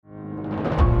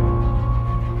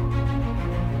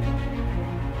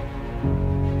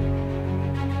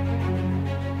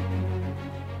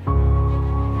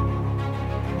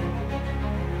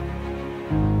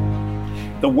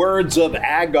The words of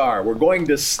Agar. We're going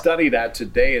to study that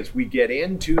today as we get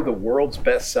into the world's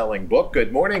best-selling book.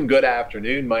 Good morning, good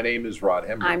afternoon. My name is Rod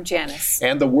Hembree. I'm Janice.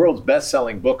 And the world's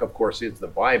best-selling book, of course, is the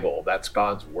Bible. That's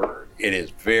God's Word. It is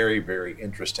very, very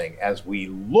interesting. As we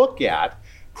look at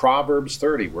Proverbs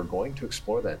 30, we're going to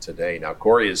explore that today. Now,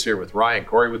 Corey is here with Ryan.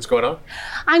 Corey, what's going on?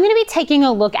 I'm going to be taking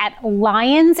a look at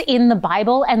lions in the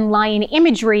Bible and lion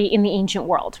imagery in the ancient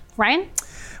world. Ryan?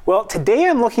 Well, today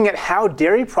I'm looking at how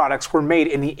dairy products were made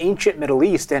in the ancient Middle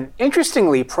East. And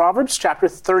interestingly, Proverbs chapter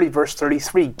 30, verse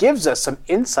 33 gives us some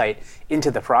insight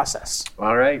into the process.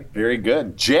 All right, very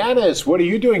good. Janice, what are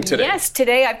you doing today? Yes,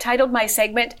 today I've titled my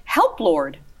segment, Help,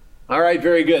 Lord. All right,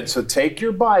 very good. So take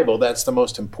your Bible. That's the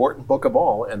most important book of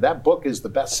all. And that book is the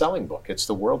best-selling book. It's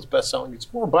the world's best-selling.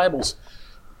 It's more Bibles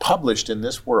published in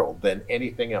this world than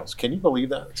anything else. Can you believe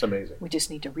that? It's amazing. We just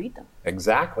need to read them.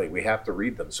 Exactly. We have to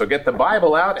read them. So get the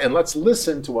Bible out and let's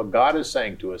listen to what God is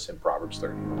saying to us in Proverbs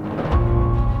 30.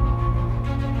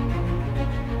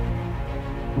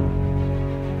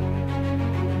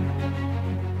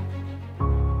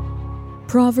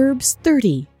 Proverbs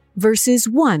 30, verses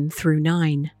 1 through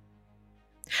 9.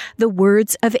 The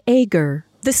words of Agar,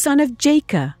 the son of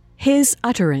Jacob, his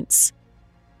utterance.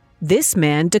 This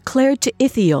man declared to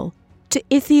Ithiel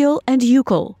and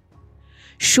Ucal,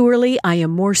 surely I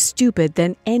am more stupid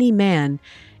than any man,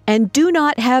 and do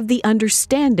not have the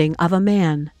understanding of a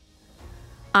man.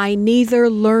 I neither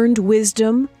learned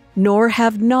wisdom, nor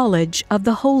have knowledge of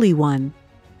the Holy One.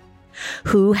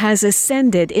 Who has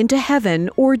ascended into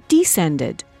heaven or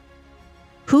descended?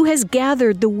 Who has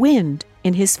gathered the wind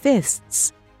in his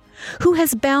fists? Who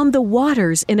has bound the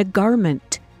waters in a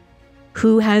garment?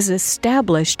 Who has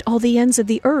established all the ends of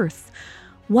the earth?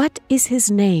 What is his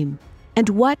name? And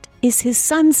what is his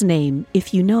son's name,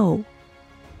 if you know?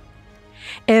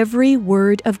 Every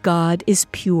word of God is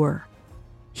pure.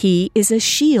 He is a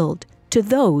shield to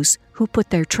those who put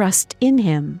their trust in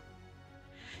him.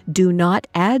 Do not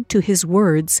add to his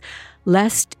words,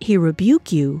 lest he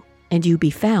rebuke you and you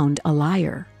be found a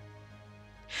liar.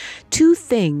 2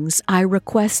 things I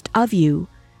request of you,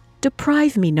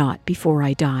 deprive me not before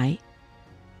I die.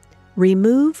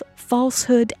 Remove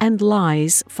falsehood and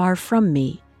lies far from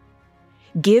me.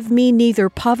 Give me neither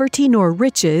poverty nor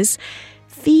riches.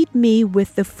 Feed me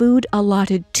with the food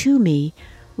allotted to me,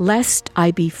 lest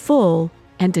I be full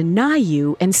and deny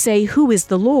you and say, who is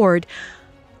the Lord?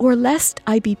 Or lest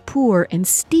I be poor and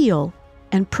steal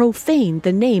and profane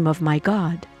the name of my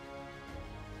God.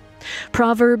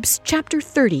 Proverbs chapter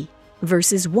 30,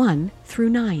 verses 1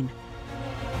 through 9.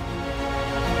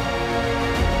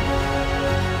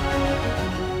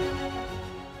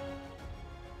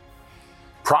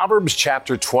 Proverbs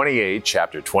chapter 28,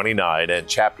 chapter 29, and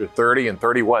chapter 30 and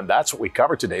 31. That's what we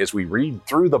cover today as we read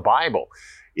through the Bible.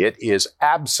 It is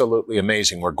absolutely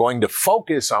amazing. We're going to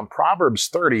focus on Proverbs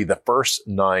 30, the first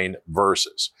 9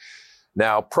 verses.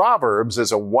 Now, Proverbs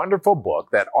is a wonderful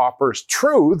book that offers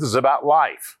truths about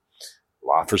life. It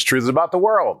offers truths about the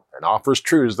world and offers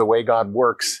truths the way God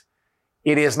works.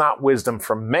 It is not wisdom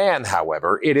from man,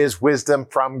 however. It is wisdom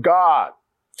from God.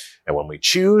 And when we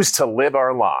choose to live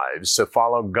our lives to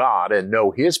follow God and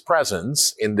know his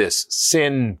presence in this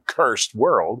sin-cursed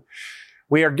world,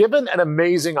 we are given an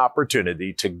amazing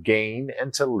opportunity to gain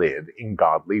and to live in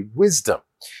godly wisdom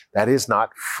that is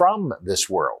not from this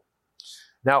world.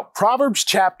 Now, Proverbs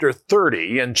chapter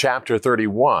 30 and chapter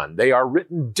 31, they are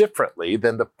written differently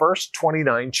than the first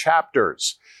 29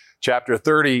 chapters. Chapter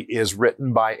 30 is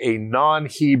written by a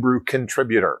non-Hebrew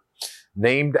contributor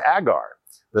named Agar,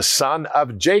 the son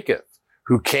of Jacob,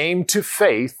 who came to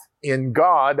faith in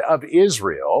God of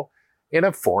Israel in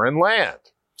a foreign land.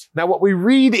 Now, what we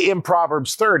read in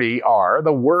Proverbs 30 are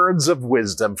the words of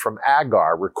wisdom from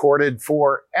Agar recorded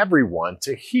for everyone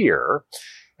to hear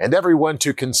and everyone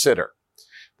to consider.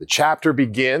 The chapter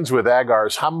begins with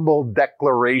Agar's humble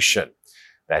declaration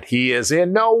that he is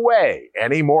in no way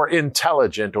any more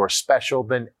intelligent or special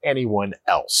than anyone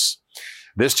else.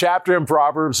 This chapter in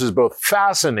Proverbs is both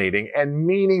fascinating and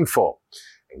meaningful,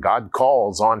 and God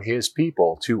calls on his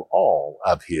people to all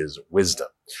of his wisdom.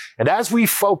 And as we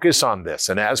focus on this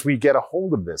and as we get a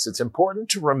hold of this, it's important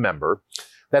to remember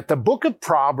that the book of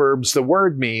Proverbs, the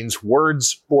word means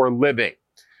words for living,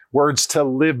 words to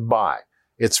live by.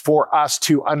 It's for us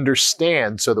to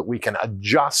understand so that we can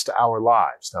adjust our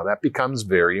lives. Now that becomes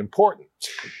very important.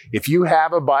 If you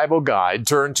have a Bible guide,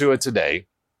 turn to it today.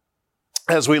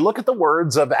 As we look at the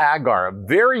words of Agar, a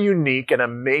very unique and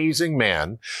amazing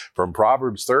man from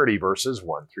Proverbs 30, verses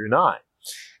 1 through 9.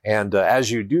 And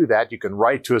as you do that, you can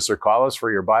write to us or call us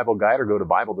for your Bible guide or go to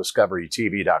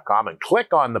BibleDiscoveryTV.com and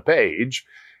click on the page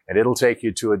and it'll take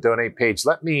you to a donate page.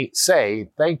 Let me say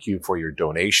thank you for your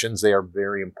donations. They are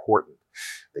very important.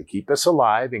 They keep us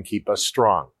alive and keep us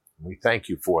strong. We thank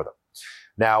you for them.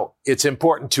 Now, it's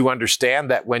important to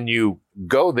understand that when you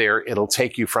go there, it'll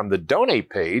take you from the donate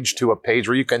page to a page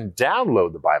where you can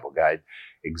download the Bible guide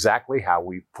exactly how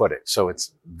we put it. So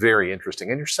it's very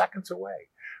interesting, and you're seconds away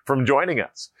from joining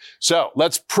us. So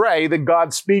let's pray that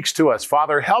God speaks to us.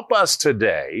 Father, help us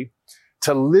today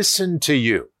to listen to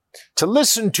you, to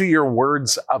listen to your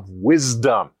words of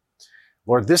wisdom.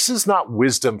 Lord, this is not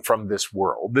wisdom from this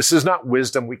world. This is not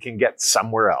wisdom we can get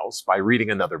somewhere else by reading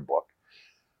another book.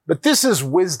 But this is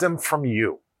wisdom from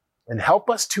you, and help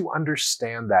us to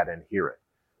understand that and hear it.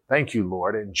 Thank you,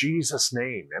 Lord, in Jesus'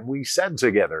 name. And we said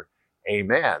together,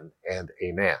 amen and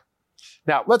amen.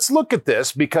 Now, let's look at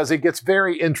this because it gets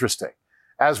very interesting.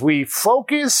 As we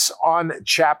focus on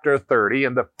chapter 30,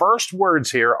 and the first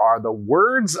words here are the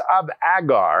words of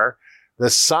Agar,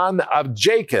 the son of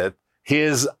Jacob,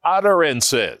 his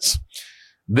utterances.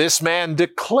 This man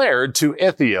declared to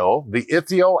Ithiel, the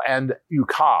Ithiel and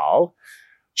Ucal,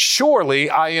 surely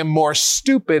I am more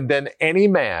stupid than any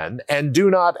man and do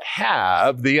not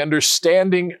have the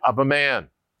understanding of a man.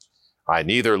 I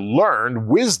neither learned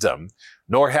wisdom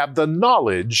nor have the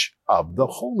knowledge of the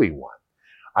Holy One.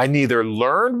 I neither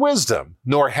learned wisdom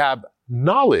nor have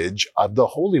knowledge of the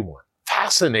Holy One.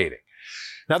 Fascinating.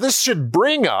 Now, this should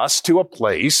bring us to a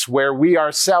place where we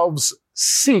ourselves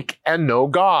seek and know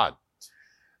God.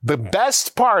 The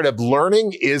best part of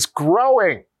learning is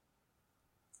growing.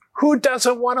 Who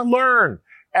doesn't want to learn?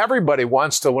 Everybody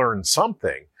wants to learn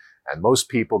something, and most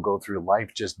people go through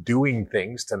life just doing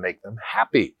things to make them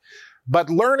happy. But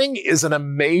learning is an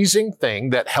amazing thing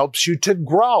that helps you to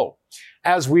grow.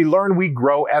 As we learn, we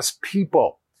grow as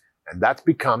people, and that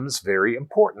becomes very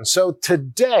important. So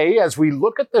today, as we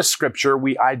look at this scripture,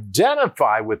 we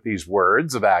identify with these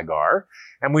words of Agar,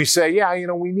 and we say,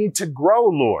 we need to grow,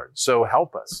 Lord, so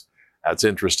help us. That's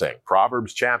interesting.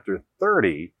 Proverbs chapter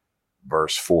 30,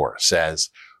 verse 4 says,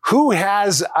 who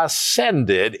has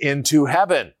ascended into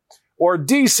heaven or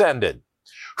descended?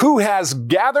 Who has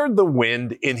gathered the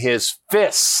wind in his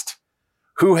fist?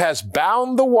 Who has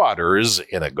bound the waters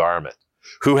in a garment?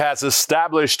 Who has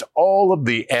established all of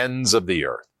the ends of the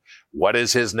earth? What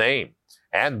is his name?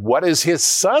 And what is his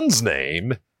son's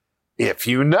name, if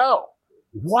you know?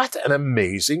 What an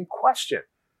amazing question.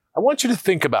 I want you to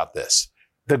think about this.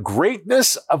 The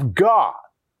greatness of God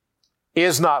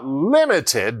is not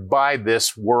limited by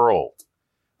this world.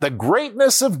 The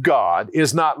greatness of God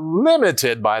is not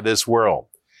limited by this world.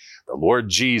 The Lord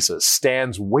Jesus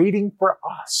stands waiting for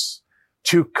us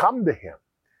to come to him.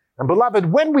 And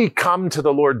beloved, when we come to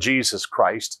the Lord Jesus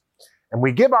Christ and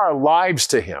we give our lives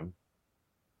to him,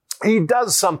 he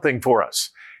does something for us.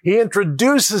 He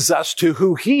introduces us to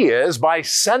who he is by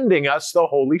sending us the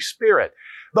Holy Spirit.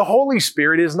 The Holy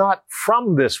Spirit is not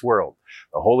from this world.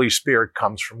 The Holy Spirit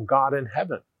comes from God in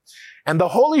heaven. And the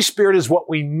Holy Spirit is what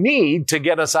we need to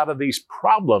get us out of these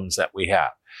problems that we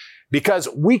have. Because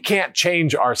we can't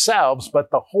change ourselves,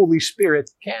 but the Holy Spirit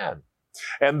can.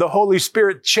 And the Holy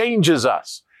Spirit changes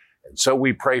us. And so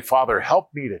we pray, Father, help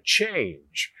me to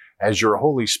change as your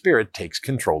Holy Spirit takes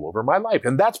control over my life.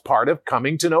 And that's part of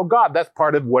coming to know God. That's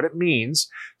part of what it means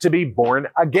to be born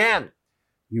again.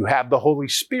 You have the Holy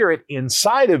Spirit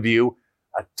inside of you,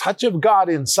 a touch of God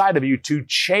inside of you to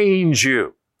change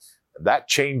you. And that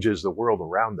changes the world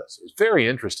around us. It's very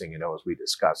interesting, as we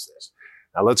discuss this.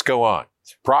 Now let's go on.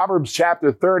 Proverbs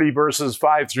chapter 30, verses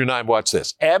 5 through 9. Watch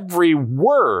this. Every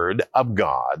word of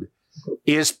God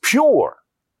is pure.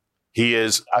 He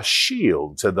is a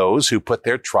shield to those who put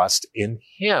their trust in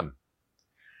him.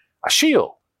 A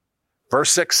shield.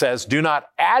 Verse 6 says, do not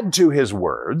add to his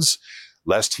words,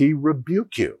 lest he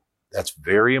rebuke you. That's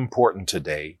very important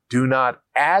today. Do not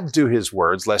add to his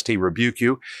words, lest he rebuke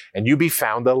you, and you be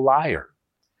found a liar.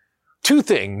 Two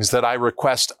things that I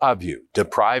request of you.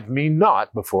 Deprive me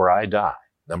not before I die.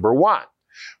 Number one,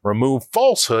 remove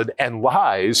falsehood and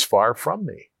lies far from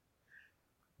me.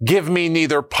 Give me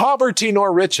neither poverty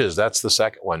nor riches. That's the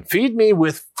second one. Feed me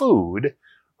with food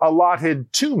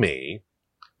allotted to me,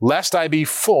 lest I be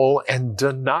full and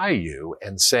deny you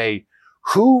and say,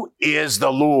 who is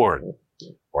the Lord?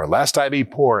 Or lest I be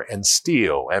poor and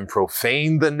steal and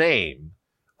profane the name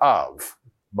of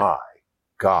my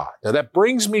God. Now that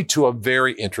brings me to a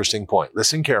very interesting point.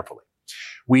 Listen carefully.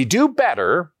 We do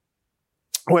better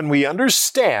when we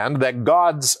understand that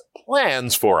God's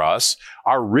plans for us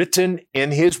are written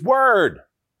in his word.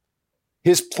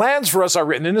 His plans for us are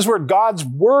written in his word. God's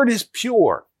word is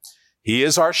pure. He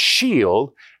is our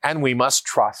shield, and we must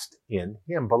trust in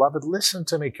him. Beloved, listen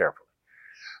to me carefully.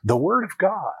 The word of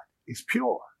God is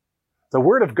pure. The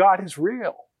Word of God is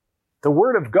real. The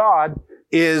Word of God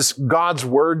is God's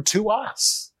Word to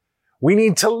us. We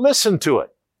need to listen to it.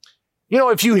 You know,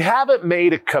 if you haven't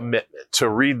made a commitment to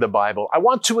read the Bible, I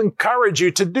want to encourage you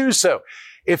to do so.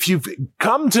 If you've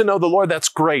come to know the Lord, that's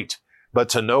great. But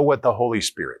to know what the Holy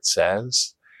Spirit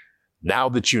says, now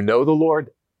that you know the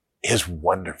Lord, is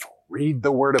wonderful. Read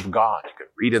the Word of God. You can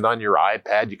read it on your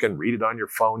iPad. You can read it on your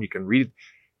phone. You can read it.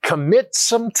 Commit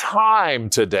some time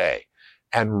today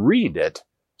and read it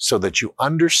so that you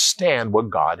understand what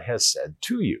God has said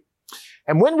to you.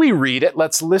 And when we read it,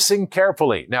 let's listen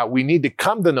carefully. Now, we need to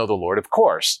come to know the Lord, of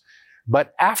course,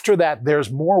 but after that, there's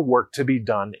more work to be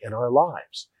done in our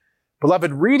lives.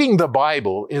 Beloved, reading the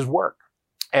Bible is work,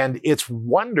 and it's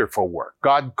wonderful work.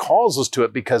 God calls us to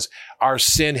it because our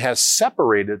sin has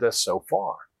separated us so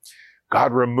far.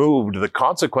 God removed the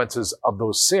consequences of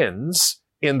those sins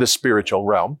in the spiritual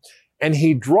realm, and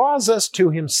He draws us to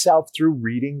Himself through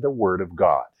reading the Word of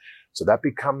God. So that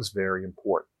becomes very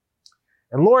important.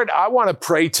 And Lord, I want to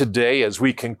pray today as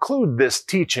we conclude this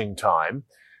teaching time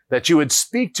that you would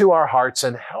speak to our hearts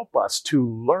and help us to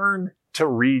learn to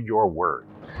read your Word.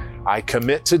 I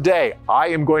commit today, I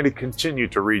am going to continue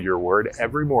to read your Word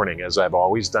every morning as I've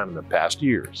always done in the past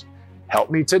years.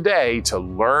 Help me today to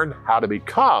learn how to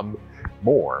become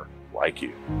more like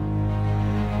you.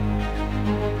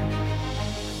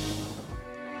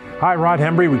 Hi, Rod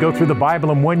Hembree. We go through the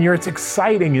Bible in 1 year. It's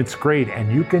exciting. It's great.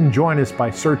 And you can join us by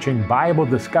searching Bible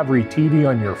Discovery TV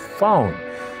on your phone.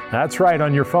 That's right,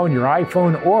 on your phone, your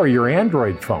iPhone or your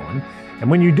Android phone.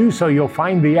 And when you do so, you'll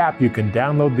find the app. You can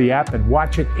download the app and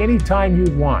watch it anytime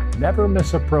you want. Never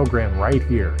miss a program right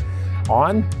here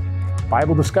on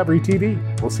Bible Discovery TV.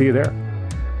 We'll see you there.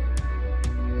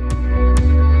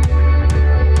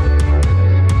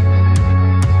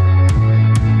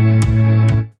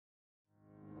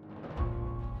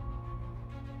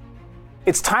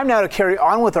 It's time now to carry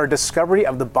on with our discovery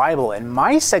of the Bible, and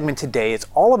my segment today is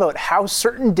all about how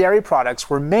certain dairy products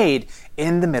were made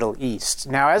in the Middle East.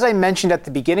 Now, as I mentioned at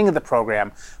the beginning of the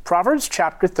program, Proverbs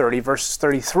chapter 30, verses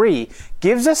 33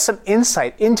 gives us some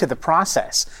insight into the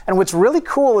process. And what's really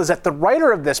cool is that the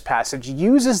writer of this passage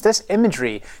uses this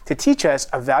imagery to teach us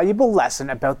a valuable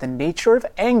lesson about the nature of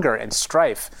anger and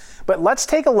strife. But let's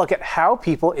take a look at how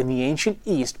people in the ancient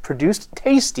East produced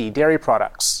tasty dairy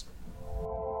products.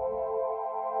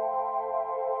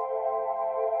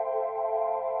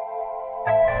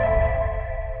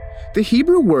 The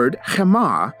Hebrew word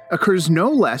chema occurs no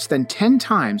less than 10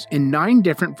 times in 9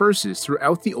 different verses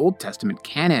throughout the Old Testament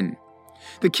canon.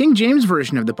 The King James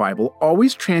Version of the Bible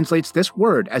always translates this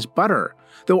word as butter,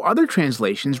 though other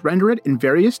translations render it in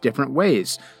various different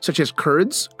ways, such as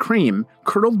curds, cream,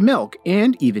 curdled milk,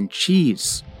 and even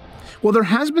cheese. While there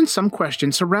has been some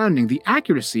question surrounding the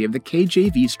accuracy of the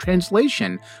KJV's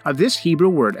translation of this Hebrew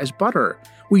word as butter,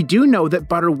 we do know that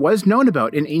butter was known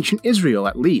about in ancient Israel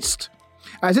at least.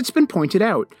 As it's been pointed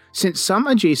out, since some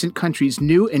adjacent countries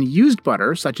knew and used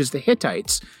butter, such as the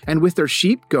Hittites, and with their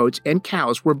sheep, goats, and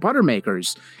cows were butter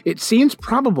makers, it seems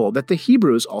probable that the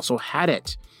Hebrews also had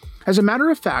it. As a matter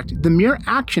of fact, the mere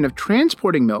action of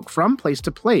transporting milk from place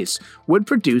to place would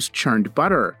produce churned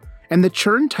butter, and the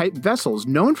churn-type vessels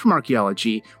known from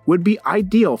archaeology would be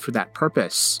ideal for that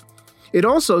purpose. It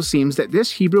also seems that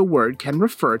this Hebrew word can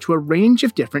refer to a range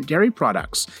of different dairy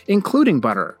products, including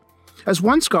butter. As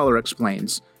one scholar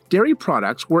explains, dairy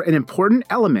products were an important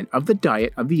element of the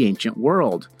diet of the ancient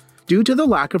world. Due to the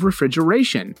lack of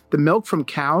refrigeration, the milk from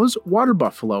cows, water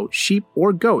buffalo, sheep,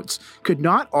 or goats could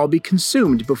not all be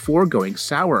consumed before going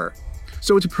sour.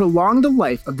 So to prolong the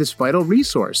life of this vital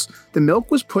resource, the milk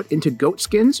was put into goat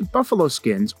skins, buffalo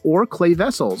skins, or clay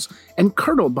vessels, and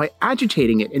curdled by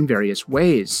agitating it in various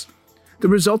ways. The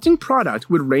resulting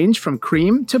product would range from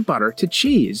cream to butter to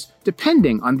cheese,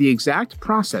 depending on the exact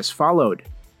process followed.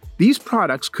 These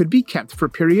products could be kept for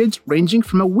periods ranging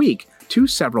from a week to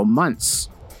several months.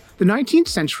 The 19th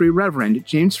century Reverend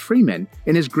James Freeman,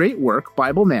 in his great work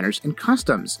Bible Manners and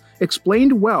Customs,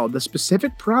 explained well the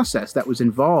specific process that was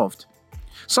involved.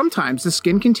 Sometimes the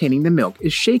skin containing the milk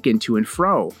is shaken to and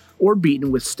fro, or beaten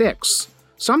with sticks.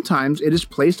 Sometimes it is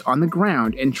placed on the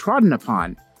ground and trodden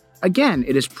upon. Again,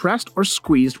 it is pressed or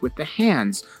squeezed with the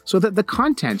hands so that the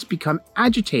contents become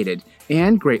agitated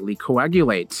and greatly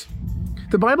coagulate.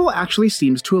 The Bible actually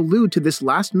seems to allude to this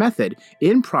last method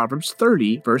in Proverbs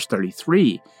 30, verse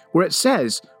 33, where it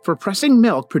says, "For pressing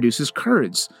milk produces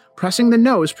curds, pressing the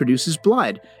nose produces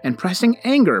blood, and pressing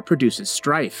anger produces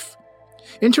strife."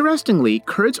 Interestingly,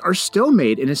 curds are still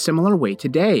made in a similar way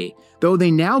today, though they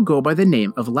now go by the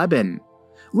name of leaven.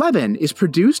 Leaven is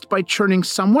produced by churning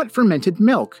somewhat fermented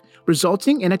milk,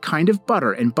 resulting in a kind of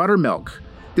butter and buttermilk.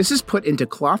 This is put into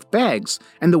cloth bags,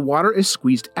 and the water is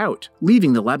squeezed out,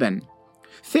 leaving the leaven.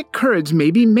 Thick curds may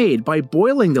be made by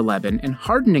boiling the leaven and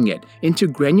hardening it into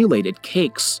granulated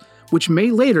cakes, which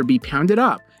may later be pounded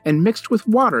up and mixed with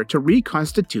water to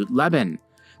reconstitute leaven.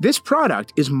 This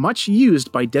product is much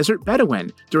used by desert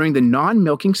Bedouin during the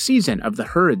non-milking season of the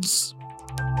herds.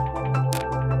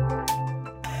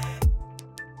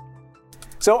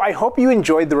 So I hope you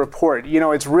enjoyed the report. You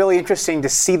know, it's really interesting to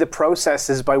see the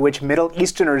processes by which Middle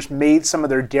Easterners made some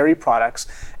of their dairy products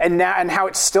and how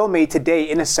it's still made today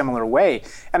in a similar way.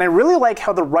 And I really like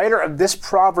how the writer of this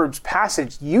Proverbs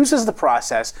passage uses the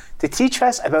process to teach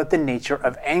us about the nature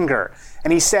of anger.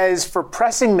 And he says, for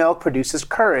pressing milk produces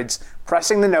curds,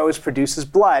 pressing the nose produces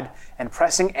blood, and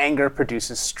pressing anger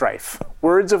produces strife.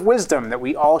 Words of wisdom that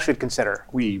we all should consider.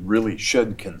 We really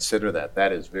should consider that.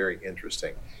 That is very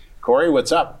interesting. Corey,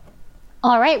 what's up?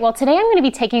 All right, well, today I'm going to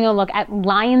be taking a look at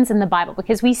lions in the Bible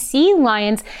because we see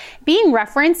lions being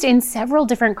referenced in several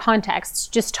different contexts,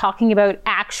 just talking about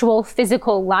actual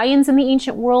physical lions in the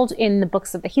ancient world in the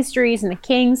books of the histories and the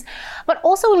kings. But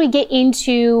also when we get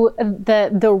into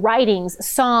the writings,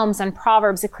 Psalms and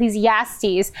Proverbs,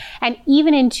 Ecclesiastes, and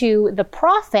even into the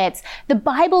prophets, the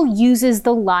Bible uses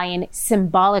the lion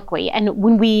symbolically. And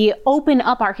when we open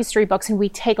up our history books and we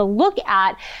take a look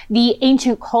at the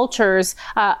ancient cultures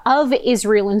of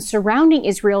Israel and surrounding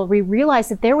Israel, we realize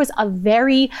that there was a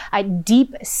very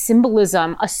deep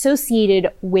symbolism associated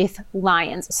with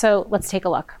lions. So let's take a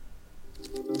look.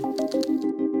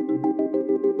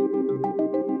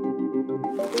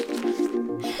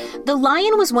 The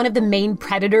lion was one of the main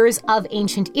predators of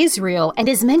ancient Israel and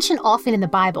is mentioned often in the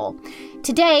Bible.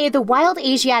 Today, the wild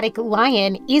Asiatic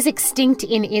lion is extinct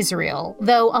in Israel,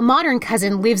 though a modern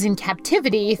cousin lives in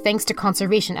captivity thanks to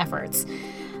conservation efforts.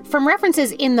 From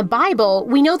references in the Bible,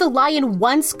 we know the lion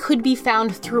once could be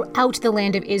found throughout the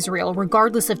land of Israel,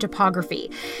 regardless of topography.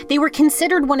 They were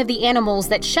considered one of the animals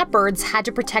that shepherds had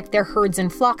to protect their herds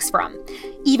and flocks from.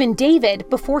 Even David,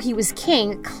 before he was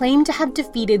king, claimed to have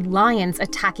defeated lions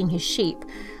attacking his sheep.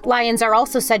 Lions are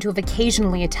also said to have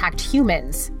occasionally attacked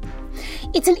humans.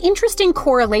 It's an interesting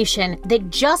correlation that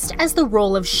just as the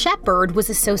role of shepherd was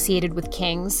associated with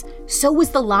kings, so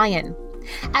was the lion.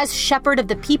 As shepherd of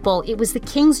the people, it was the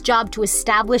king's job to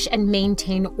establish and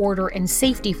maintain order and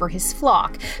safety for his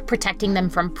flock, protecting them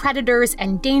from predators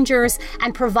and dangers,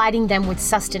 and providing them with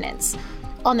sustenance.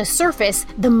 On the surface,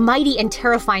 the mighty and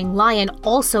terrifying lion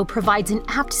also provides an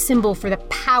apt symbol for the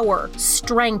power,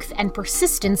 strength, and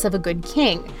persistence of a good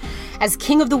king. As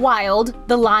king of the wild,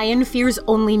 the lion fears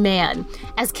only man.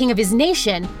 As king of his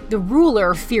nation, the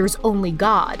ruler fears only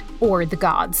God, or the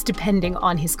gods, depending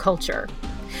on his culture.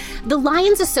 The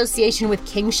lion's association with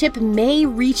kingship may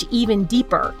reach even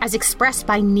deeper, as expressed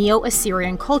by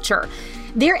Neo-Assyrian culture.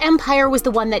 Their empire was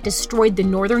the one that destroyed the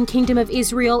northern kingdom of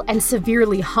Israel and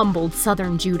severely humbled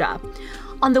southern Judah.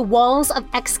 On the walls of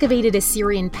excavated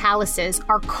Assyrian palaces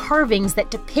are carvings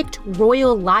that depict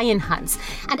royal lion hunts,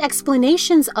 and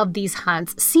explanations of these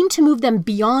hunts seem to move them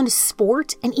beyond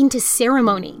sport and into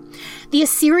ceremony. The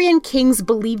Assyrian kings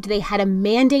believed they had a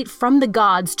mandate from the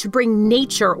gods to bring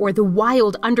nature or the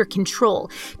wild under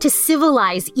control, to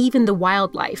civilize even the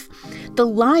wildlife. The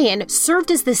lion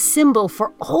served as the symbol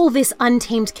for all this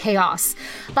untamed chaos.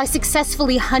 By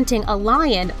successfully hunting a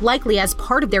lion, likely as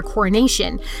part of their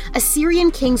coronation,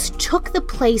 Assyrian kings took the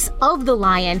place of the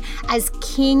lion as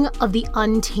king of the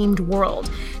untamed world.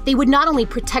 They would not only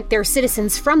protect their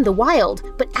citizens from the wild,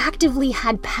 but actively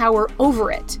had power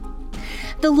over it.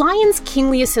 The lion's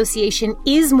kingly association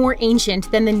is more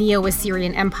ancient than the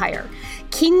Neo-Assyrian Empire.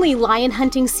 Kingly lion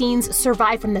hunting scenes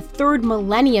survive from the 3rd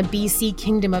millennia BC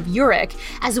kingdom of Uruk,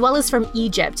 as well as from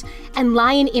Egypt, and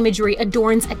lion imagery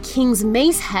adorns a king's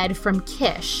mace head from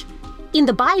Kish. In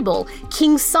the Bible,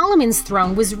 King Solomon's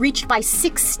throne was reached by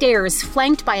 6 stairs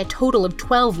flanked by a total of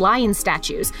 12 lion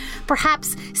statues,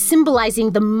 perhaps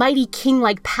symbolizing the mighty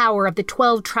king-like power of the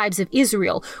 12 tribes of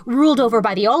Israel, ruled over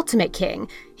by the ultimate king,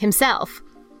 himself.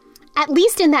 At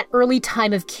least in that early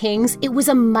time of kings, it was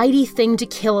a mighty thing to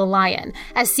kill a lion,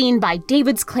 as seen by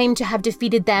David's claim to have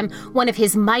defeated them, one of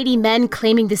his mighty men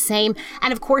claiming the same,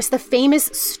 and of course the famous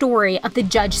story of the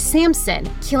judge Samson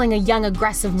killing a young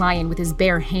aggressive lion with his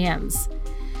bare hands.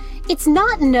 It's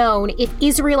not known if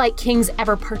Israelite kings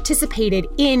ever participated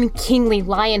in kingly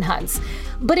lion hunts,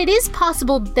 but it is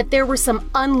possible that there were some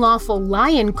unlawful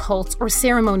lion cults or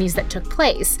ceremonies that took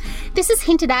place. This is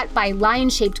hinted at by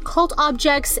lion-shaped cult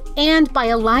objects and by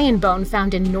a lion bone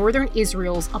found in northern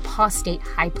Israel's apostate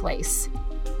high place.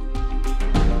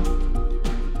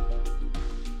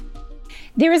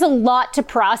 there is a lot to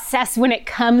process when it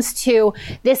comes to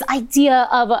this idea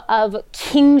of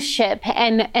kingship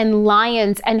and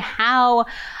lions, and how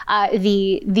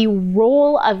the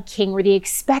role of king, or the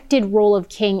expected role of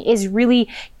king, is really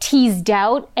teased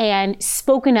out and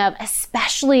spoken of,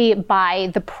 especially by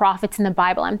the prophets in the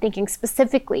Bible. I'm thinking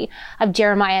specifically of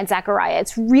Jeremiah and Zechariah.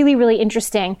 It's really, really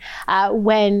interesting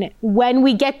when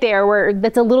we get there, where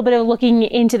that's a little bit of looking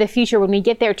into the future, when we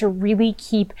get there, to really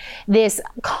keep this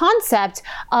concept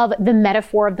of the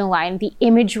metaphor of the lion, the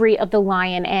imagery of the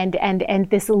lion, and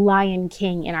this lion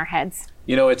king in our heads.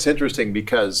 You know, it's interesting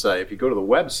because if you go to the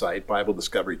website,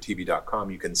 BibleDiscoveryTV.com,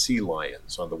 you can see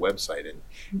lions on the website, and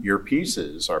your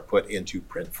pieces are put into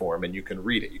print form, and you can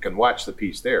read it. You can watch the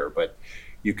piece there, but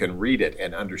you can read it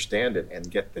and understand it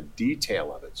and get the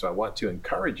detail of it. So I want to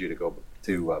encourage you to go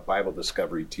to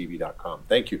BibleDiscoveryTV.com.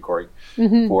 Thank you, Corey,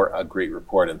 for a great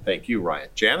report, and thank you, Ryan.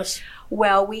 Janice?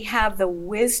 Well, we have the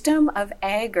wisdom of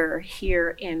Agur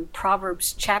here in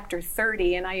Proverbs chapter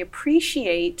 30, and I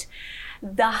appreciate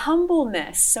the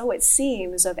humbleness, so it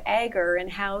seems, of Agur,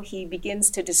 and how he begins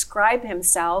to describe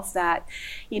himself, that,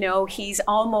 he's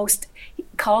almost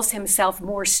calls himself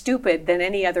more stupid than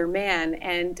any other man,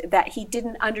 and that he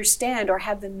didn't understand or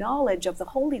have the knowledge of the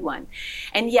Holy One.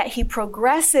 And yet he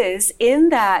progresses in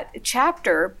that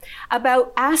chapter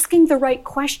about asking the right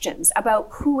questions about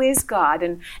who is God,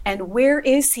 and where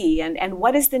is he, and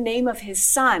what is the name of his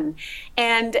son.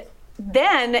 And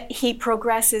then he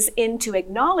progresses into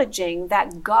acknowledging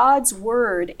that God's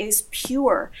word is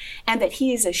pure, and that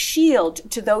he is a shield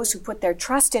to those who put their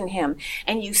trust in him.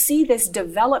 And you see this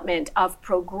development of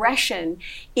progression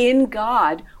in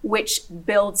God, which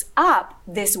builds up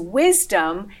this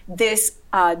wisdom, this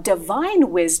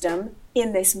divine wisdom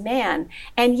in this man.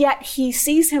 And yet he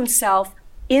sees himself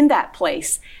in that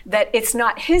place, that it's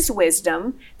not his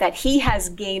wisdom that he has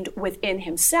gained within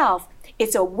himself.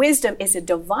 It's a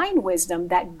divine wisdom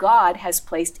that God has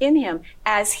placed in him,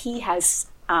 as he has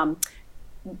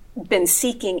been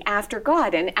seeking after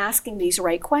God and asking these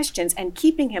right questions and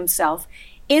keeping himself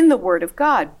in the Word of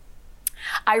God.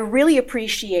 I really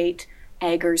appreciate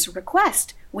Agur's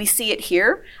request. We see it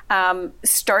here,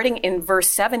 starting in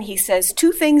verse 7. He says,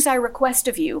 2 things I request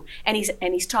of you, and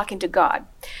he's talking to God.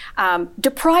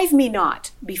 Deprive me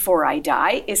not before I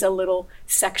die, is a little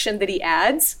section that he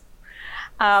adds.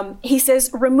 He says,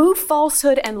 remove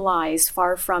falsehood and lies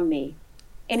far from me.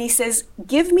 And he says,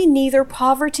 give me neither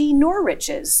poverty nor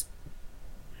riches.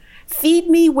 Feed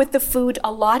me with the food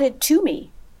allotted to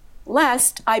me,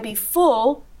 lest I be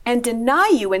full and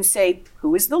deny you and say,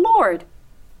 who is the Lord?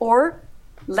 Or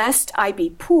lest I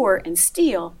be poor and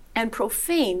steal and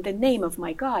profane the name of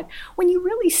my God. When you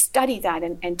really study that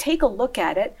and take a look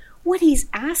at it, what he's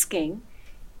asking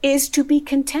is to be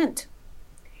content.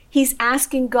 He's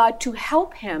asking God to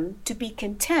help him to be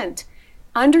content,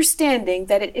 understanding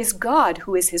that it is God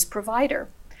who is his provider,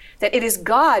 that it is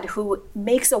God who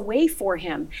makes a way for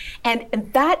him.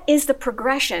 And that is the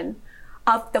progression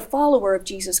of the follower of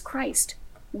Jesus Christ.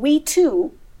 We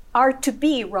too are to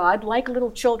be, Rod, like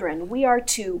little children. We are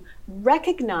to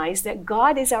recognize that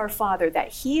God is our Father, that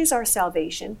he is our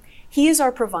salvation, he is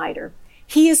our provider,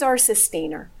 he is our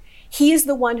sustainer, he is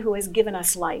the one who has given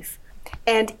us life.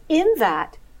 And in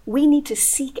that, we need to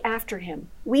seek after him.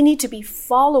 We need to be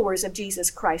followers of Jesus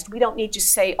Christ. We don't need to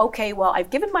say, okay, well, I've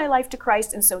given my life to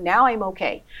Christ, and so now I'm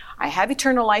okay. I have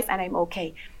eternal life, and I'm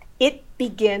okay. It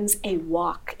begins a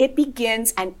walk. It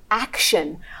begins an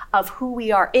action of who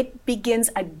we are. It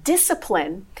begins a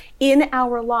discipline in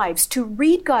our lives to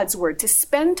read God's word, to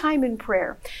spend time in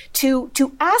prayer, to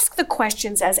ask the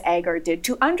questions as Agur did,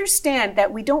 to understand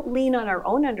that we don't lean on our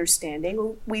own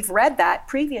understanding. We've read that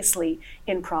previously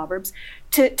in Proverbs.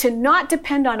 To not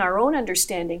depend on our own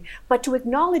understanding, but to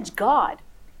acknowledge God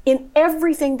in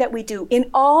everything that we do, in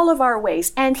all of our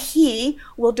ways, and he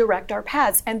will direct our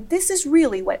paths. And this is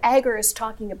really what Agur is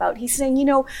talking about. He's saying,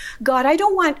 God, I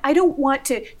don't want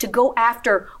to go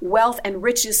after wealth and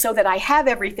riches so that I have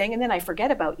everything and then I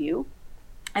forget about you.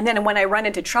 And then when I run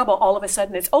into trouble, all of a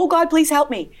sudden it's, oh God, please help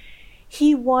me.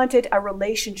 He wanted a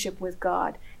relationship with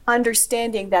God,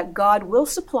 understanding that God will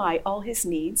supply all his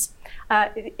needs.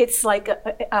 It's like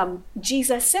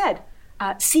Jesus said,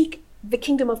 seek the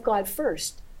kingdom of God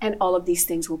first, and all of these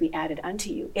things will be added unto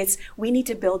you. We need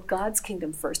to build God's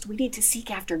kingdom first. We need to seek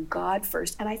after God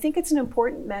first. And I think it's an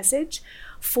important message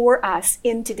for us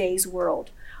in today's world,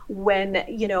 when,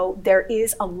 there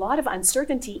is a lot of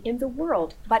uncertainty in the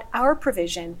world, but our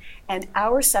provision and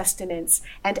our sustenance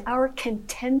and our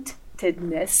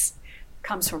contentedness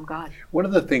comes from God. One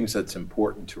of the things that's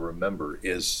important to remember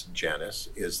is, Janice,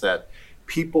 is that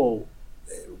people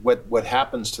what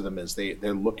happens to them is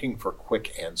they're looking for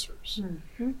quick answers.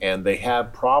 And they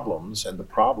have problems, and the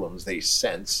problems they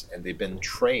sense, and they've been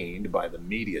trained by the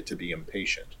media to be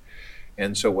impatient.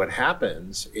 And so what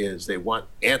happens is they want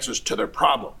answers to their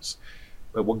problems.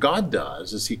 But what God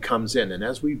does is he comes in, and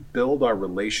as we build our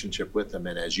relationship with him,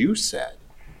 and as you said,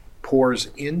 pours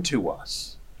into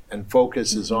us and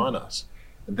focuses on us,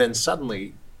 and then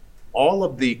suddenly all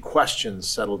of the questions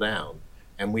settle down,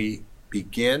 and we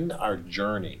begin our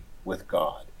journey with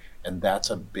God. And that's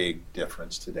a big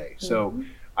difference today. So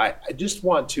I just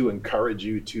want to encourage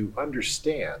you to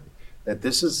understand that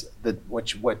this is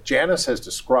what Janice has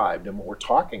described, and what we're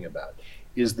talking about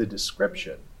is the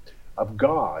description of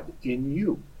God in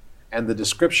you and the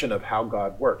description of how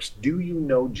God works. Do you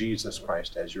know Jesus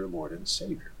Christ as your Lord and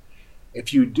Savior?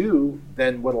 If you do,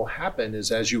 then what will happen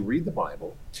is as you read the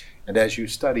Bible and as you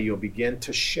study, you'll begin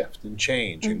to shift and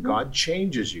change, and God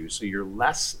changes you so you're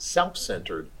less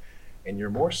self-centered and you're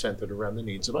more centered around the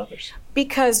needs of others.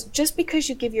 Because just because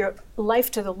you give your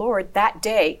life to the Lord that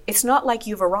day, it's not like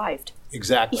you've arrived.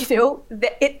 Exactly. You know,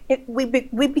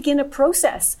 we begin a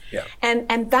process. Yeah.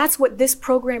 And that's what this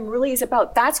program really is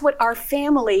about. That's what our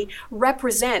family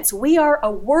represents. We are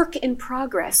a work in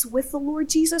progress with the Lord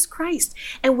Jesus Christ.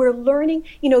 And we're learning,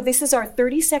 you know, this is our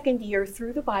 32nd year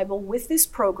through the Bible with this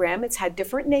program. It's had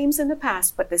different names in the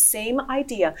past, but the same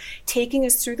idea, taking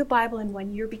us through the Bible in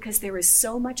 1 year, because there is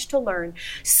so much to learn,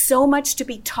 so much to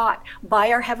be taught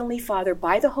by our Heavenly Father,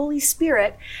 by the Holy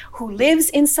Spirit, who lives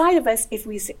inside of us if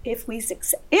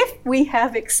we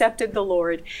have accepted the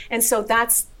Lord. And so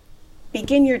that's,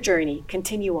 begin your journey,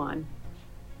 continue on.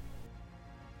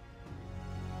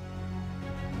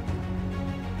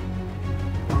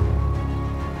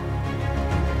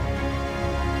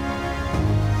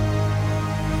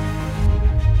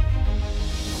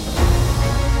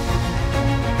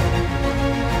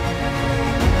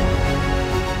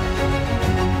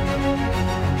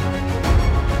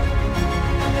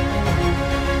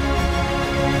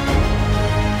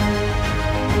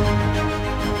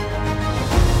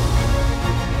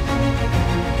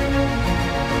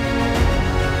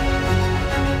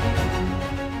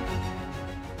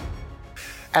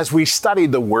 As we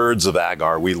studied the words of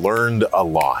Agar, we learned a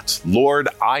lot. Lord,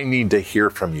 I need to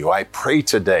hear from you. I pray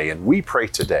today, and we pray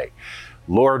today,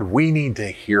 Lord, we need to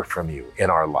hear from you in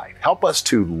our life. Help us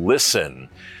to listen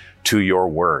to your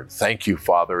word. Thank you,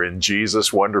 Father, in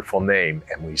Jesus' wonderful name.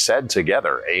 And we said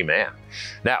together, amen.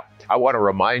 Now, I want to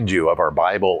remind you of our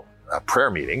Bible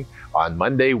prayer meeting on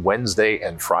Monday, Wednesday,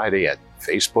 and Friday at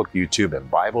Facebook, YouTube,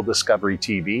 and Bible Discovery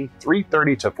TV,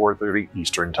 3:30 to 4:30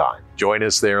 Eastern Time. Join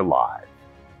us there live.